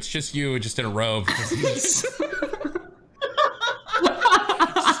made for you. It's just you, just in a robe, just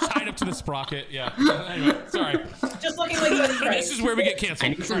tied up to the sprocket. Yeah. Anyway, sorry. Just looking like Buddy Christ. This is where we get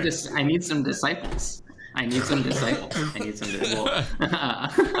canceled. I need some disciples.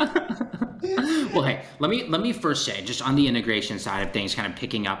 Well, hey, let me first say, just on the integration side of things, kind of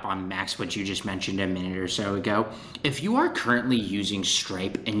picking up on Max, what you just mentioned a minute or so ago. If you are currently using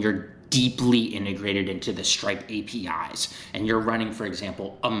Stripe and you're deeply integrated into the Stripe APIs, and you're running, for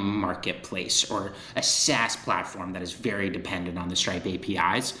example, a marketplace or a SaaS platform that is very dependent on the Stripe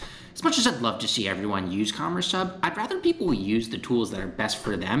APIs, as much as I'd love to see everyone use Commerce Hub, I'd rather people use the tools that are best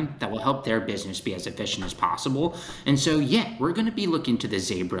for them, that will help their business be as efficient as possible. And so, yeah, we're going to be looking to the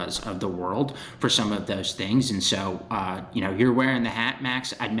Zebras of the world for some of those things. And so, you're wearing the hat,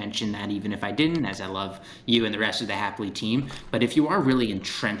 Max. I'd mention that even if I didn't, as I love you and the rest of the Happily team. But if you are really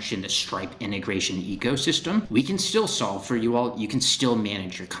entrenched in the Stripe integration ecosystem, we can still solve for you all. You can still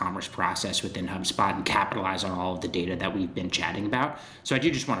manage your commerce process within HubSpot and capitalize on all of the data that we've been chatting about. So I do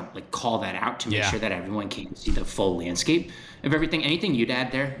just want to call that out to make sure that everyone can see the full landscape of everything. Anything you'd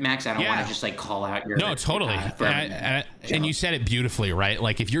add there, Max? I don't want to just call out your... No, totally. And you said it beautifully, right?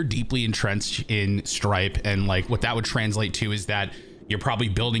 Like if you're deeply entrenched in Stripe and like what that would translate to is that you're probably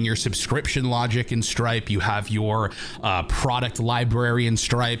building your subscription logic in Stripe. You have your product library in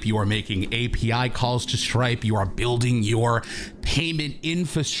Stripe. You are making API calls to Stripe. You are building your payment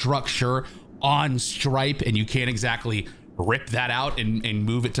infrastructure on Stripe, and you can't exactly rip that out and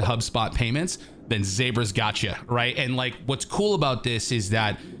move it to HubSpot payments, then Zebra's got you, right? And like what's cool about this is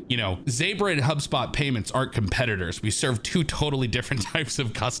that, Zebra and HubSpot payments aren't competitors. We serve two totally different types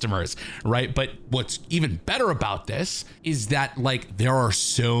of customers, right? But what's even better about this is that like there are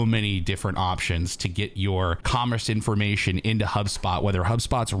so many different options to get your commerce information into HubSpot, whether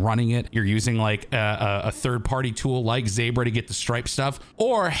HubSpot's running it, you're using like a third-party tool like Zebra to get the Stripe stuff,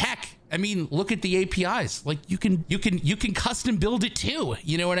 or heck, I mean, look at the APIs. Like you can custom build it too.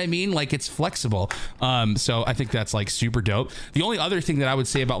 You know what I mean? Like it's flexible. So I think that's like super dope. The only other thing that I would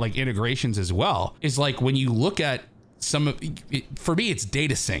say about like integrations as well is like when you look at some of it, for me, it's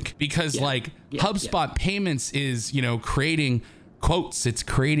data sync because HubSpot payments is, you know, creating quotes, it's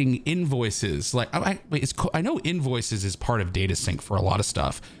creating invoices. Like I know invoices is part of data sync for a lot of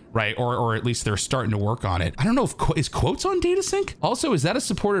stuff, right? Or at least they're starting to work on it. I don't know if is quotes on data sync. Also, is that a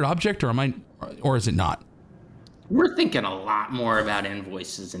supported object or is it not? We're thinking a lot more about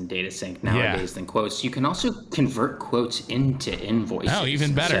invoices and data sync nowadays than quotes. You can also convert quotes into invoices. Oh,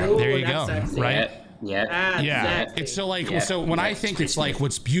 even better. So, there you go. sexy. Right. Yeah. Exactly. It's so like, so when I think it's like,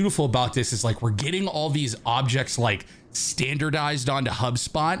 what's beautiful about this is like, we're getting all these objects like standardized onto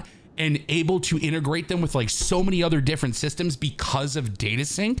HubSpot and able to integrate them with like so many other different systems because of data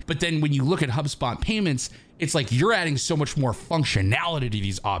sync. But then when you look at HubSpot payments, it's like you're adding so much more functionality to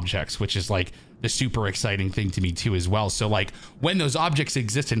these objects, which is like the super exciting thing to me too as well. So like when those objects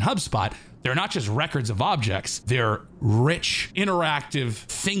exist in HubSpot, they're not just records of objects, they're rich, interactive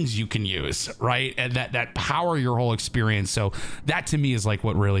things you can use, right? And that power your whole experience. So that to me is like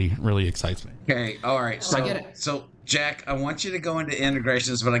what really, really excites me. Okay, all right. So I get it. So Jack, I want you to go into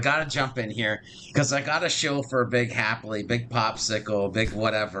integrations, but I got to jump in here because I got a show for a big happily, big popsicle, big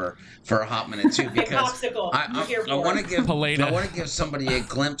whatever for a hot minute too. Because popsicle. I want to give somebody a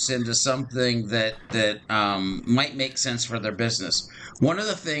glimpse into something that might make sense for their business. One of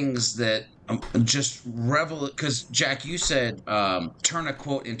the things that just because Jack, you said turn a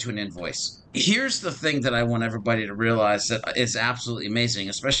quote into an invoice. Here's the thing that I want everybody to realize that is absolutely amazing,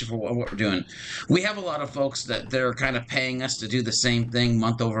 especially for what we're doing. We have a lot of folks that they're kind of paying us to do the same thing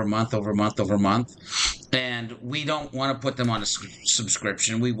month over month over month over month. And we don't want to put them on a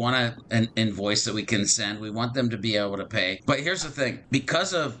subscription. We want an invoice that we can send. We want them to be able to pay. But here's the thing.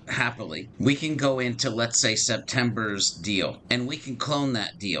 Because of Happily, we can go into, let's say, September's deal. And we can clone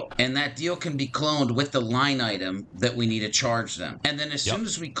that deal. And that deal can be cloned with the line item that we need to charge them. And then as soon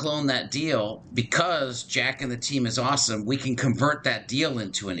as we clone that deal, because Jack and the team is awesome, we can convert that deal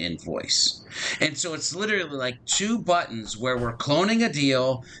into an invoice. And so it's literally like two buttons where we're cloning a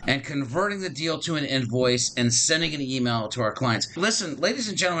deal and converting the deal to an invoice and sending an email to our clients. Listen, ladies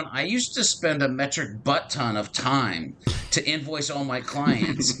and gentlemen, I used to spend a metric butt ton of time to invoice all my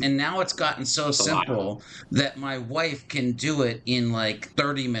clients. And now it's gotten so simple that my wife can do it in like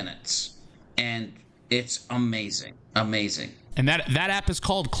 30 minutes. And it's amazing. Amazing. And that app is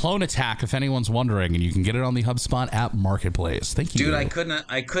called Clone Attack, if anyone's wondering, and you can get it on the HubSpot app marketplace. Thank you. Dude, I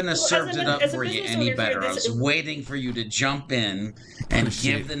couldn't have served it up for you any better. I was waiting for you to jump in and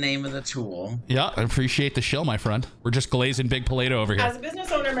give the name of the tool. Yeah, I appreciate the shill, my friend. We're just glazing big Play-Doh over here. As a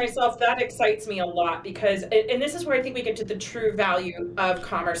business owner myself, that excites me a lot because, and this is where I think we get to the true value of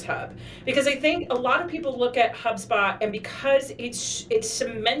Commerce Hub. Because I think a lot of people look at HubSpot, and because it's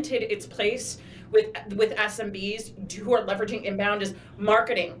cemented its place with SMBs who are leveraging inbound is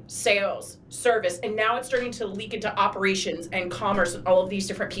marketing, sales, service, and now it's starting to leak into operations and commerce and all of these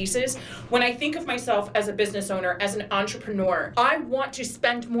different pieces. When I think of myself as a business owner, as an entrepreneur, I want to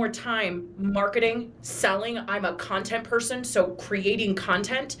spend more time marketing, selling. I'm a content person, so creating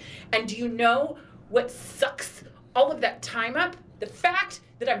content. And do you know what sucks all of that time up? The fact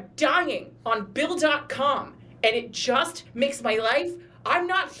that I'm dying on Bill.com, and it just makes my life. I'm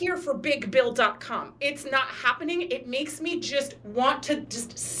not here for bigbill.com. It's not happening. It makes me just want to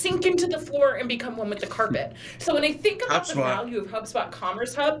just sink into the floor and become one with the carpet. So when I think about the value of HubSpot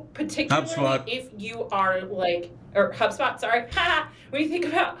Commerce Hub, particularly if you are like, or HubSpot, sorry. When you think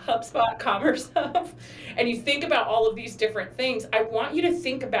about HubSpot Commerce Hub and you think about all of these different things, I want you to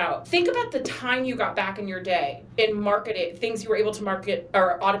think about the time you got back in your day and market it, things you were able to market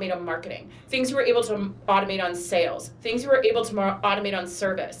or automate on marketing, things you were able to automate on sales, things you were able to automate on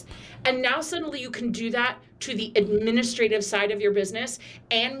service. And now suddenly you can do that to the administrative side of your business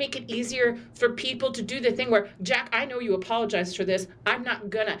and make it easier for people to do the thing where, Jack, I know you apologize for this. I'm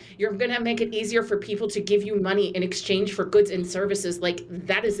not gonna. You're gonna make it easier for people to give you money in exchange for goods and services. Like,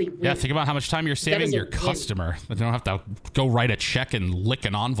 that is a win. Yeah, think about how much time you're saving your customer. They don't have to go write a check and lick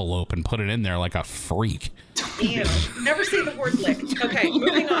an envelope and put it in there like a freak. Ew. Never say the word lick. Okay,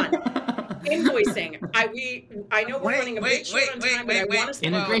 moving on. Invoicing. I know we're running a bit short on time, but I want to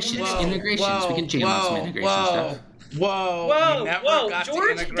integrations. We can jam on some integration stuff. Whoa.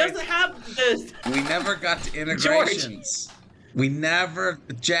 George doesn't have this. We never got to integrations. George. We never,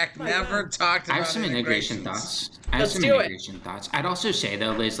 Jack never talked about I have some integration thoughts. I'd also say,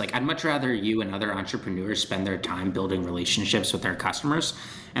 though, Liz, like, I'd much rather you and other entrepreneurs spend their time building relationships with their customers.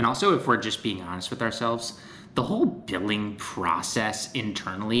 And also, if we're just being honest with ourselves, the whole billing process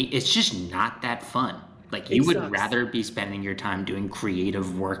internally, it's just not that fun. Like, you would rather be spending your time doing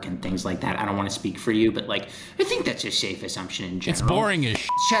creative work and things like that. I don't want to speak for you, but like, I think that's a safe assumption in general. It's boring as shit.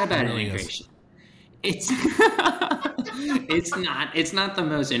 Chat about really integration. It's it's not the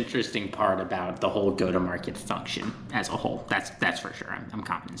most interesting part about the whole go-to-market function as a whole. That's for sure. I'm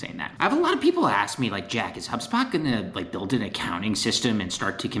confident saying that. I have a lot of people ask me, like, Jack, is HubSpot gonna like build an accounting system and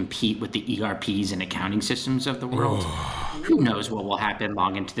start to compete with the ERPs and accounting systems of the world? Who knows what will happen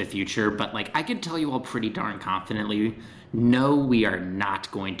long into the future, but like, I can tell you all pretty darn confidently, no, we are not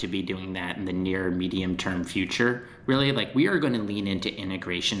going to be doing that in the near medium term future. Really, like, we are going to lean into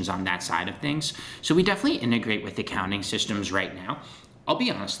integrations on that side of things. So we definitely integrate with accounting systems right now. I'll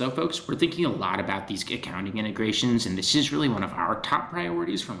be honest though, folks, we're thinking a lot about these accounting integrations, and this is really one of our top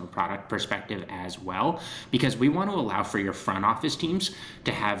priorities from a product perspective as well, because we want to allow for your front office teams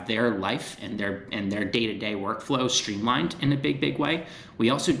to have their life and their day-to-day workflow streamlined in a big way. We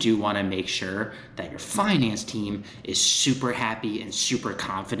also do want to make sure that your finance team is super happy and super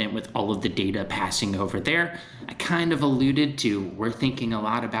confident with all of the data passing over there. I kind of alluded to, we're thinking a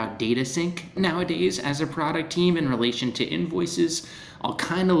lot about data sync nowadays as a product team in relation to invoices. I'll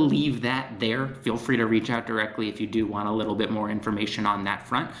kind of leave that there. Feel free to reach out directly if you do want a little bit more information on that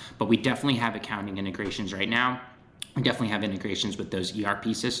front. But we definitely have accounting integrations right now. We definitely have integrations with those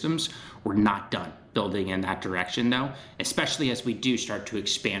ERP systems. We're not done building in that direction though, especially as we do start to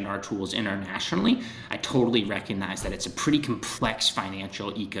expand our tools internationally. I totally recognize that it's a pretty complex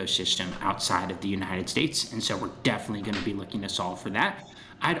financial ecosystem outside of the United States. And so we're definitely going to be looking to solve for that.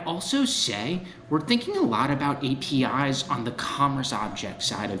 I'd also say we're thinking a lot about APIs on the commerce object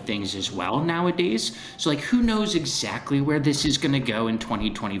side of things as well nowadays. So like, who knows exactly where this is going to go in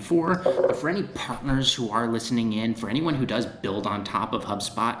 2024, but for any partners who are listening in, for anyone who does build on top of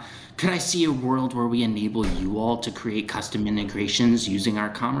HubSpot, could I see a world where we enable you all to create custom integrations using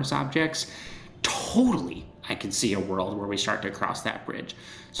our commerce objects? Totally. I could see a world where we start to cross that bridge.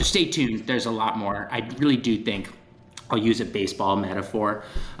 So stay tuned. There's a lot more. I really do think, I'll use a baseball metaphor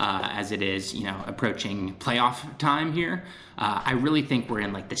as it is, approaching playoff time here. I really think we're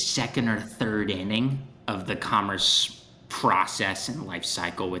in like the second or third inning of the commerce process and life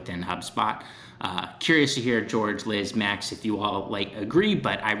cycle within HubSpot. Curious to hear George, Liz, Max, if you all agree,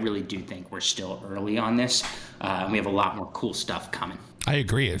 but I really do think we're still early on this. We have a lot more cool stuff coming. I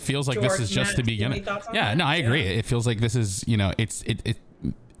agree. It feels like George, this is just the beginning. Yeah, no, I agree. It feels like this is, it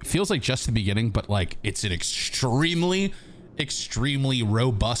feels like just the beginning, but like it's an extremely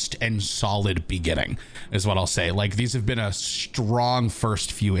robust and solid beginning is what I'll say. Like, these have been a strong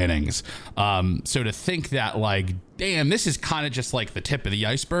first few innings. So to think that, like, damn, this is kind of just like the tip of the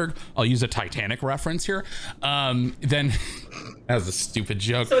iceberg. I'll use a Titanic reference here. Then that was a stupid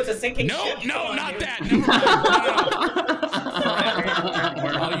joke. So it's a sinking ship? No, not that. No.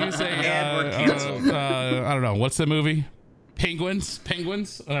 I'll use I don't know. What's the movie? Penguins.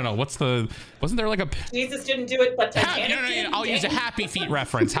 I don't know. Wasn't there like a Jesus didn't do it, but Titanic did? I'll use a Happy Feet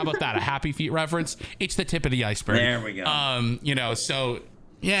reference. How about that? A Happy Feet reference. It's the tip of the iceberg. There we go. So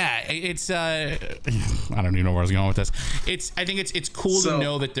yeah, it's I don't even know where I was going with this. I think it's cool to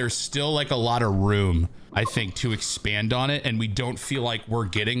know that there's still like a lot of room, I think, to expand on it, and we don't feel like we're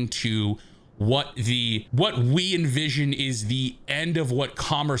getting to what we envision is the end of what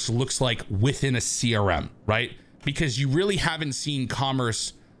commerce looks like within a CRM, right? Because you really haven't seen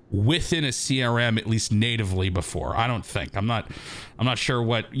commerce within a CRM, at least natively, before. I don't think. I'm not sure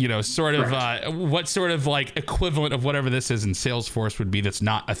what what sort of like equivalent of whatever this is in Salesforce would be. That's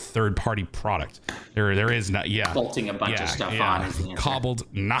not a third-party product. There is not. Yeah, bolting a bunch of stuff on is the answer. Cobbled,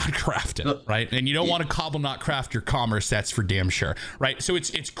 not crafted, right? And you don't want to cobble, not craft your commerce. That's for damn sure, right? So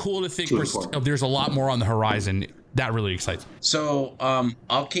it's cool to think there's a lot more on the horizon. That really excites me. So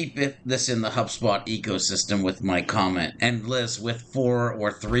I'll keep this in the HubSpot ecosystem with my comment. And Liz, with 4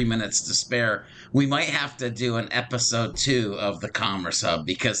 or 3 minutes to spare, we might have to do an episode 2 of the Commerce Hub,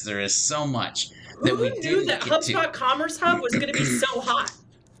 because there is so much that we didn't knew that get to. HubSpot Commerce Hub was going to be so hot?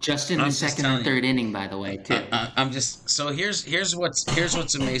 Just in the second and third inning, by the way, too. Here's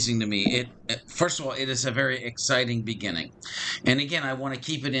what's amazing to me. First of all, it is a very exciting beginning, and again, I want to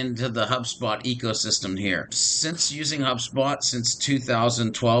keep it into the HubSpot ecosystem here. Since using HubSpot since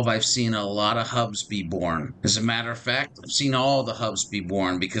 2012, I've seen a lot of hubs be born. As a matter of fact, I've seen all the hubs be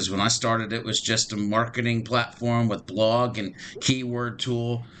born, because when I started, it was just a marketing platform with blog and keyword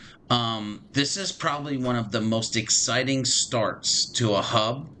tool. This is probably one of the most exciting starts to a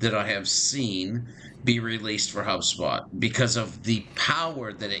hub that I have seen be released for HubSpot, because of the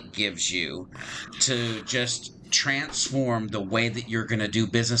power that it gives you to just transform the way that you're going to do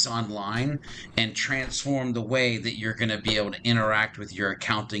business online and transform the way that you're going to be able to interact with your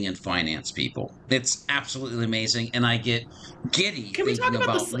accounting and finance people. It's absolutely amazing, and I get giddy thinking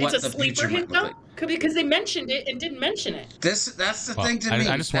about what the future might look like. Because they mentioned it and didn't mention it. That's the thing to me.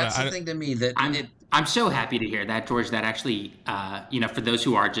 That's the thing to me that I'm so happy to hear that, George. That actually, for those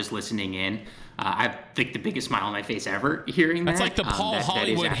who are just listening in, I have like the biggest smile on my face ever hearing that. That's like the Paul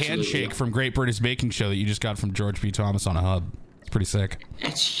Hollywood handshake from Great British Baking Show that you just got from George B. Thomas on a hub. It's pretty sick.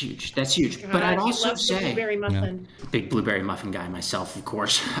 That's huge. But I'd also say, blueberry muffin. Big blueberry muffin guy myself, of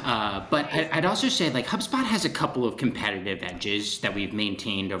course. But I'd also say, like, HubSpot has a couple of competitive edges that we've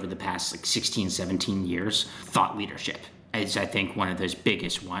maintained over the past like 16, 17 years. Thought leadership is, I think, one of those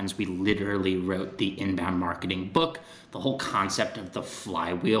biggest ones. We literally wrote the inbound marketing book. The whole concept of the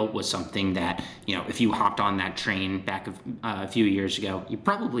flywheel was something that, if you hopped on that train back a few years ago, you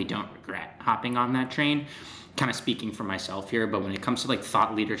probably don't regret hopping on that train. Kind of speaking for myself here, but when it comes to like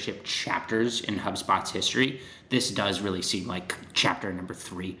thought leadership chapters in HubSpot's history, this does really seem like chapter number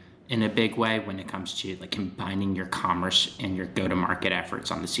 3 in a big way when it comes to like combining your commerce and your go-to-market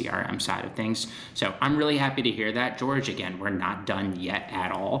efforts on the CRM side of things. So I'm really happy to hear that, George. Again, we're not done yet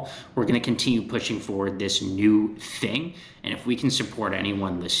at all. We're going to continue pushing forward this new thing. And if we can support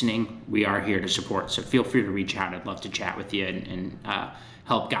anyone listening, we are here to support. So feel free to reach out. I'd love to chat with you and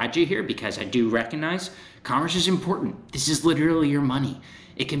help guide you here, because I do recognize commerce is important. This is literally your money.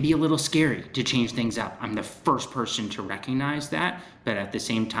 It can be a little scary to change things up. I'm the first person to recognize that, but at the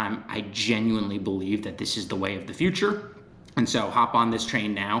same time, I genuinely believe that this is the way of the future. And so hop on this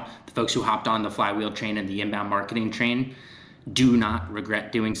train now. The folks who hopped on the flywheel train and the inbound marketing train do not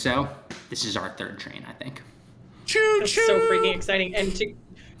regret doing so. This is our 3rd train, I think. That's so freaking exciting. And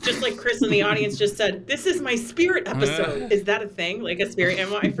just like Chris in the audience just said, this is my spirit episode. Is that a thing? Like a spirit?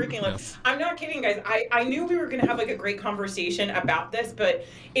 And I freaking love. I'm not kidding, guys. I knew we were going to have like a great conversation about this, but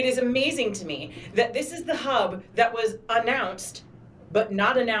it is amazing to me that this is the hub that was announced, but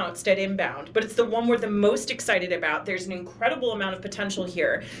not announced at Inbound. But it's the one we're the most excited about. There's an incredible amount of potential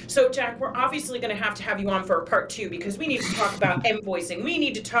here. So, Jack, we're obviously going to have you on for a part 2, because we need to talk about invoicing. We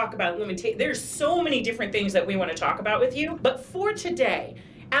need to talk about limitation. There's so many different things that we want to talk about with you. But for today,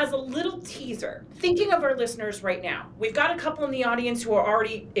 as a little teaser, thinking of our listeners right now, we've got a couple in the audience who are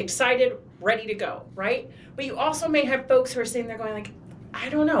already excited, ready to go, right? But you also may have folks who are sitting there going like, I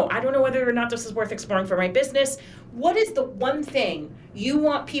don't know whether or not this is worth exploring for my business. What is the one thing you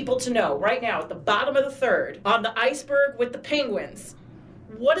want people to know right now at the bottom of the 3rd on the iceberg with the penguins?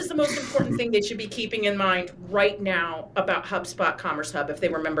 What is the most important thing they should be keeping in mind right now about HubSpot Commerce Hub if they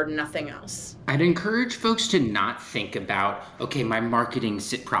remember nothing else? I'd encourage folks to not think about, okay, my marketing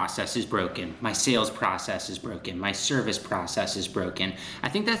process is broken, my sales process is broken, my service process is broken. I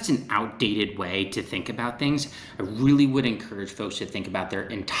think that's an outdated way to think about things. I really would encourage folks to think about their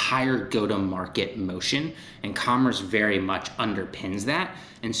entire go-to-market motion, and commerce very much underpins that.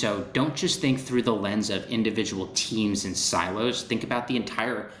 And so don't just think through the lens of individual teams and silos. Think about the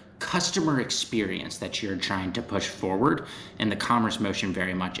entire customer experience that you're trying to push forward, and the commerce motion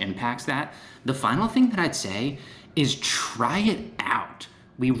very much impacts that. The final thing that I'd say is try it out.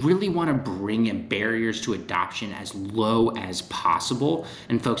 We really want to bring in barriers to adoption as low as possible.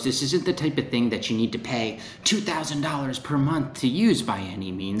 And folks, this isn't the type of thing that you need to pay $2,000 per month to use by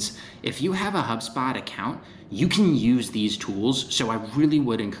any means. If you have a HubSpot account, you can use these tools. So I really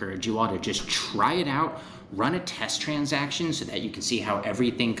would encourage you all to just try it out. Run a test transaction so that you can see how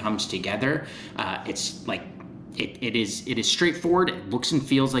everything comes together. It's like it is straightforward. It looks and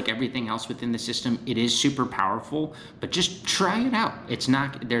feels like everything else within the system. It is super powerful, but just try it out.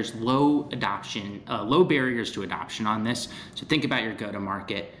 There's low barriers to adoption on this. So think about your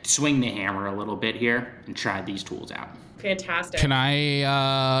go-to-market, swing the hammer a little bit here, and try these tools out. Fantastic. Can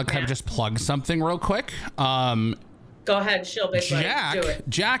I kind of just plug something real quick? Go ahead, Shilby. Do it.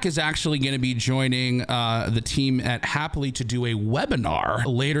 Jack is actually going to be joining the team at Happily to do a webinar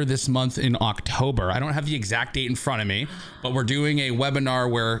later this month in October. I don't have the exact date in front of me, but we're doing a webinar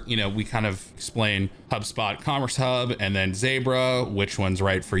where, we kind of explain HubSpot Commerce Hub and then Zebra, which one's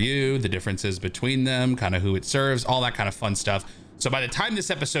right for you, the differences between them, kind of who it serves, all that kind of fun stuff. So by the time this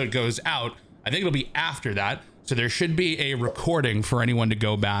episode goes out, I think it'll be after that. So there should be a recording for anyone to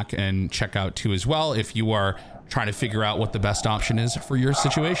go back and check out too as well if you are trying to figure out what the best option is for your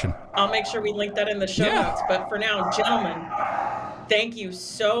situation. I'll make sure we link that in the show notes. But for now, gentlemen, thank you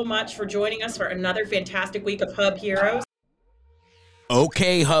so much for joining us for another fantastic week of Hub Heroes.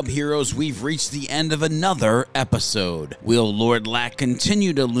 Okay, Hub Heroes, we've reached the end of another episode. Will Lord Lack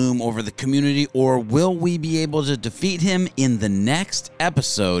continue to loom over the community, or will we be able to defeat him in the next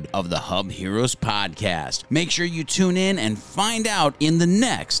episode of the Hub Heroes podcast? Make sure you tune in and find out in the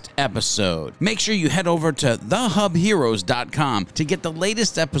next episode. Make sure you head over to thehubheroes.com to get the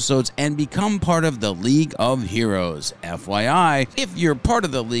latest episodes and become part of the League of Heroes. FYI, if you're part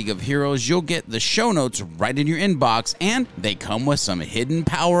of the League of Heroes, you'll get the show notes right in your inbox, and they come with some hidden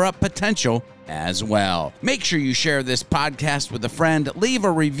power-up potential as well. Make sure you share this podcast with a friend, leave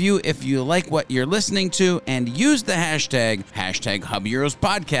a review if you like what you're listening to, and use the hashtag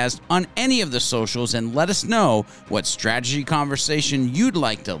HubHeroesPodcast on any of the socials and let us know what strategy conversation you'd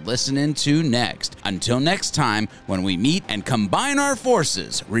like to listen into next. Until next time, when we meet and combine our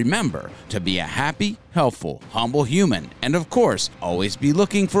forces, remember to be a happy, helpful, humble human, and of course, always be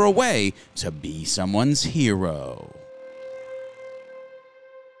looking for a way to be someone's hero.